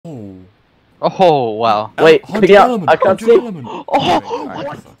Oh wow. Wait, pick it up. I can't see. Oh,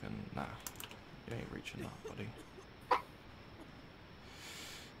 Nah, you ain't reaching that, buddy.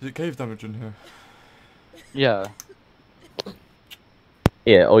 Is it cave damage in here? yeah.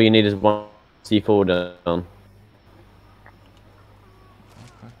 Yeah, all you need is one C4 down.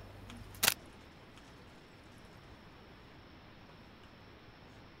 Okay.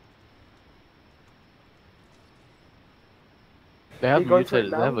 They have You going for it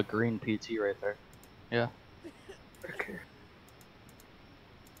muted. They now? have a green PT right there. Yeah. Okay.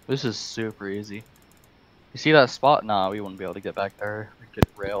 This is super easy. You see that spot? Nah, we wouldn't be able to get back there. We'd get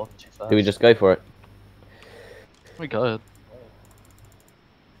railed too fast. Do we just go for it? We could.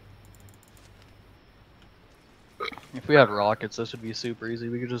 If we had rockets, this would be super easy.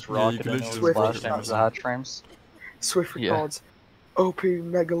 We could just Yeah, rocket you in could and literally splash just damage the rocket hatch frames. Swift Yeah. records. OP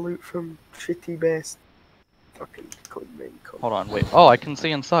mega loot from Shitty base. Fucking couldn't make it. Hold on, wait. Oh, I can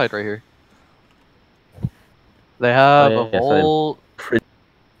see inside right here. They have Oh, a yeah, vault, fine.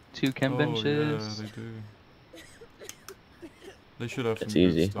 2 chem benches. Yeah, they do. They should have some It's good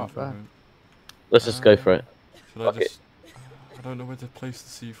easy. stuff, Not bad. right? Let's just go for it. Should I Fuck it. just... I don't know where to place the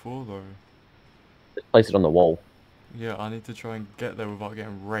C4 though. Let's place it on the wall. Yeah, I need to try and get there without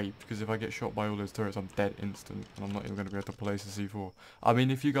getting raped, because if I get shot by all those turrets, I'm dead instant, and I'm not even going to be able to place the C4. I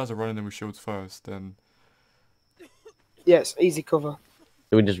mean, if you guys are running them with shields first, then... Yes, easy cover.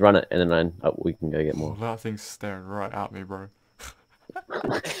 Do we just run it and then we can go get Oh, more? that thing's staring right at me, bro.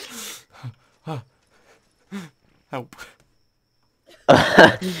 Help.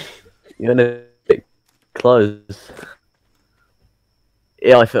 You're gonna get close.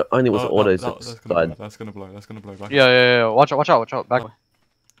 Yeah, I thought only it was autos side. That's gonna blow. That's gonna blow. Back Yeah, yeah, yeah. Watch out, watch out, watch out. Back.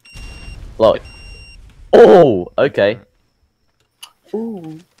 Blow it. Oh, okay.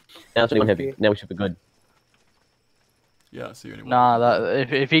 Ooh. Now it's 21 heavy. Now we should be good. Yeah, I see you anyway. Nah,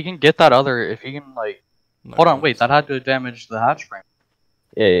 that if he can get that other, if he can like, No, hold on, no, wait, that had to damage the hatch frame.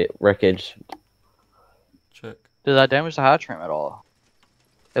 Yeah, yeah, wreckage. Check. Did that damage the hatch frame at all?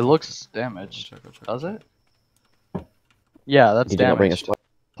 It looks damaged. Check, I'll check. Does it? Yeah, that's You did not bring us. damaged.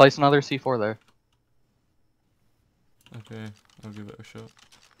 Place another C4 there. Okay, I'll give it a shot.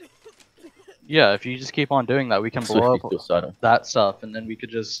 Yeah, if you just keep on doing that, we can blow up Suicidal. that stuff, and then we could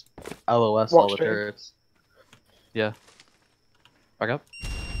just LOS all Watch the stream. turrets. Yeah. Back up.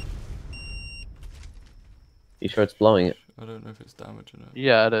 You sure it's blowing it? I don't know if it's damaging it.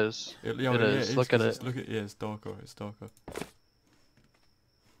 Yeah, it is. Yeah, It is. Look at it. Look at yeah, it's darker. It's darker.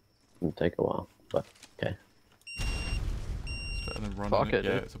 It'll take a while, but okay. It's better than running Fuck it,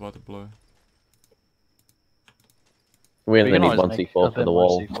 Yeah, dude. it's about to blow. We only can need always one make C4 a for bit the more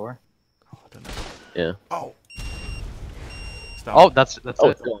wall. C4. Oh, I don't know. Yeah. Oh. It's down. Oh, that's Oh,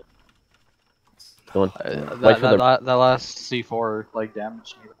 it. it's gone. Go on. That, for the- that last C4 like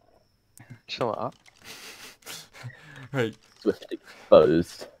damaged me. Chill out. Right, Swift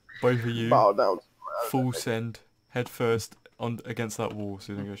exposed. both of you, Bow down. full send, head first on against that wall,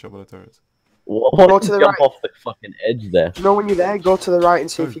 so you don't get shot by the turrets. What? Go to the Jump right. off the fucking edge there. You know when you're there, go to the right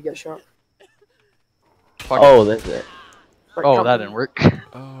and see Go. if you get shot. Fuck Oh, there's it. it. Right, Oh, come- that didn't work.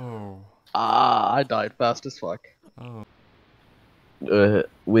 Oh. Ah, I died fast as fuck. Oh.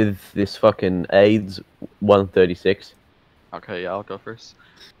 With this fucking AIDS 136. Okay, yeah, I'll go first.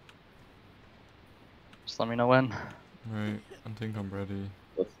 Just let me know when. Right, I think I'm ready.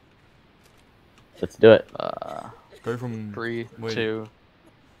 Let's do it. Go from 3, Wait. 2.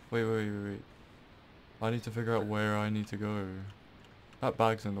 Wait. I need to figure out where I need to go. That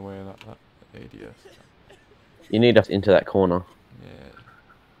bag's in the way of that ADS. You need us into that corner. Yeah.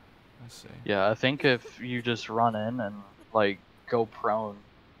 I see. Yeah, I think if you just run in and like go prone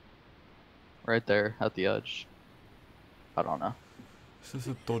right there at the edge. I don't know. This is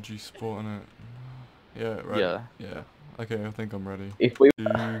a dodgy spot, innit? Yeah, right. Yeah. Yeah. Okay, I think I'm ready. If we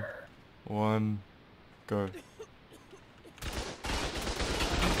 2, 1, go.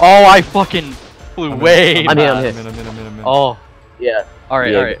 Oh, I fucking flew way I'm here, I'm past. here. I'm in. Oh, yeah,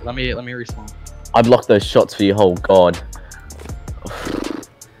 alright, Yeah. alright. Let me respawn. I blocked those shots for you. Oh god.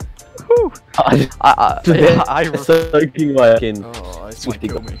 Whew. I soaking my skin. Oh, it's Swifteyy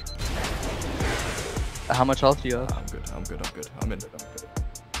kill got- me. How much health do you have? I'm good. I'm in.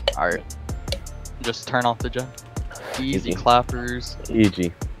 Alright. Just turn off the gen. Easy Easy. clappers.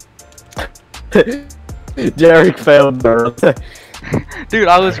 EG. Derek failed the Dude,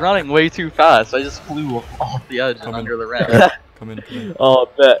 I was running way too fast. I just flew off the edge and Come in. under the ramp. Come in. Oh,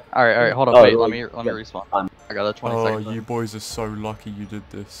 bet. Alright, hold on, Oh, wait, well, let me respawn. I got a 20 Oh, second. you boys are so lucky you did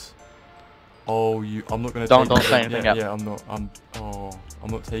this. Oh, I'm not gonna. Don't take say anything yet. Yeah, I'm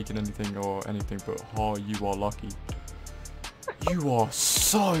not taking anything or anything. But oh, you are lucky. You are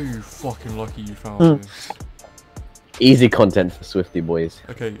so fucking lucky you found this. Easy content for Swifteyy boys.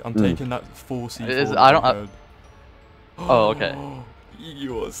 Okay, I'm taking that 4C4. I don't. Oh, okay.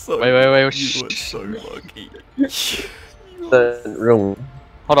 You are so. Wait. You are so lucky. Wrong.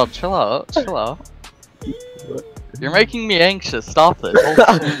 Hold up, chill out. You're making me anxious. Stop this.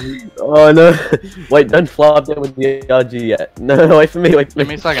 Hold shit. Oh no! Wait, don't fly up there with the RG yet. No, wait for me. Wait for Give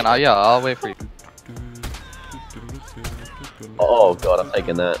me a second. Yeah, I'll wait for you. Oh god, I'm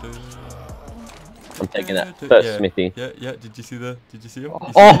taking that. I'm taking that first, Smithy. Yeah. Did you see him?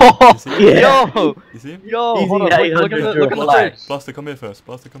 Oh, Yeah. yo, You see him? yo, Easy hold on. Look at the flag. fridge. Blaster, come here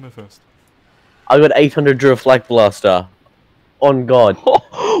first. I got 800 Drew a flag blaster. On God.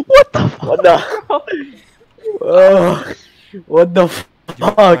 What the fuck? What the? Oh, what the fuck?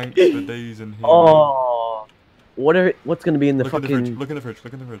 Thanks for days in here. Oh. What's gonna be in the Look fucking? Look in the fridge.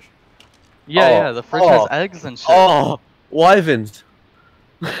 Yeah, the fridge has eggs and shit. Oh, wyverns.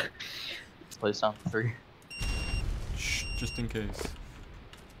 Place down 3. Shh, just in case.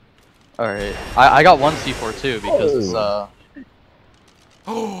 Alright, I got 1 C4 too because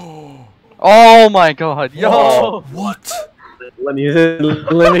Oh. Oh my god, yo! What? Let me use it.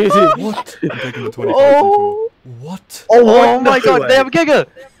 Let me use it. What? I'm taking the 25 Oh. What? Oh my god, they have a Giga!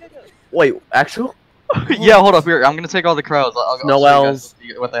 Wait, actual? Yeah, hold up here. I'm gonna take all the crowds. I'll show you guys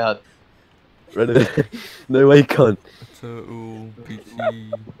what they had. No way, cunt. Turtle,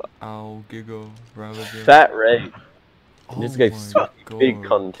 PT, Owl, Giga, Ravager. Fat Ray. Oh This my guy's god. big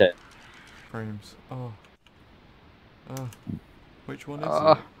content. Frames. Oh. Which one is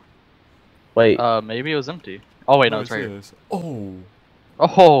it? Wait. Maybe it was empty. Oh wait, no, it's right here. Is. Oh.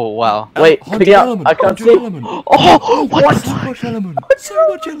 Oh wow. Wait, pick it up. I can't see. Oh, what? So much element. So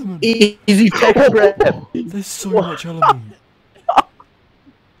much element. Easy tech grab. There's so much element.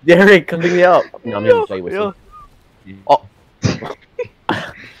 Derek, come pick me up. No, I'm gonna play with you. Oh. There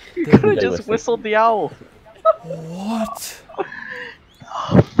I we just go. whistled the owl. What?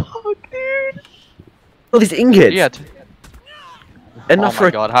 Oh fuck, dude. All these ingots. Yeah. Enough Oh for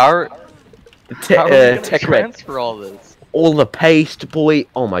my god, how are we gonna tech red. transfer all this? All the paste, boy.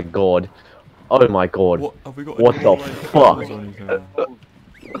 Oh my god. Oh my god. What have we got? What any, the like, fuck? colours or anything?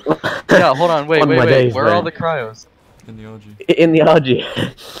 Yeah, hold on, wait. On my days, Where are all man. the cryos? In the RG. In the RG.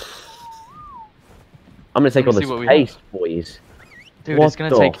 I'm gonna take all Let me this see what we paste, boys. Dude, What it's gonna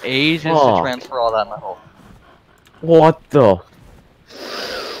the take ages to fuck? transfer all that metal. What the?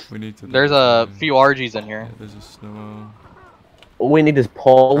 We need to. There's a few RGs in here. Yeah, there's a snow. All we need is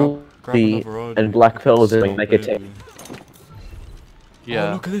Paul, Grab the another RG. and Black Fellows and Still, make a tech. baby. Yeah.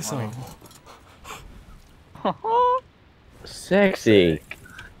 Oh, look at this. Sexy.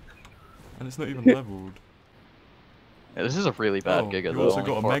 And it's not even leveled. Yeah, this is a really bad Giga You though. also only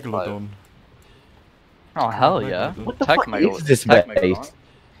got a 4 or 5. Megalodon. Oh hell yeah! Megalodon. What the Tech fuck Megalodon. is this Tech base?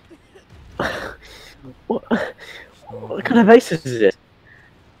 Megalodon. What kind of base is this?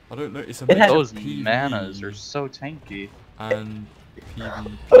 I don't know. It's a It has- mix of Those PvE manas are so tanky. and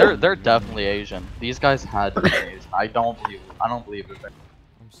PvP. They're definitely Asian. These guys had to be Asian. I don't believe it.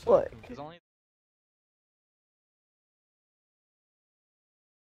 I'm so What? confused. There's only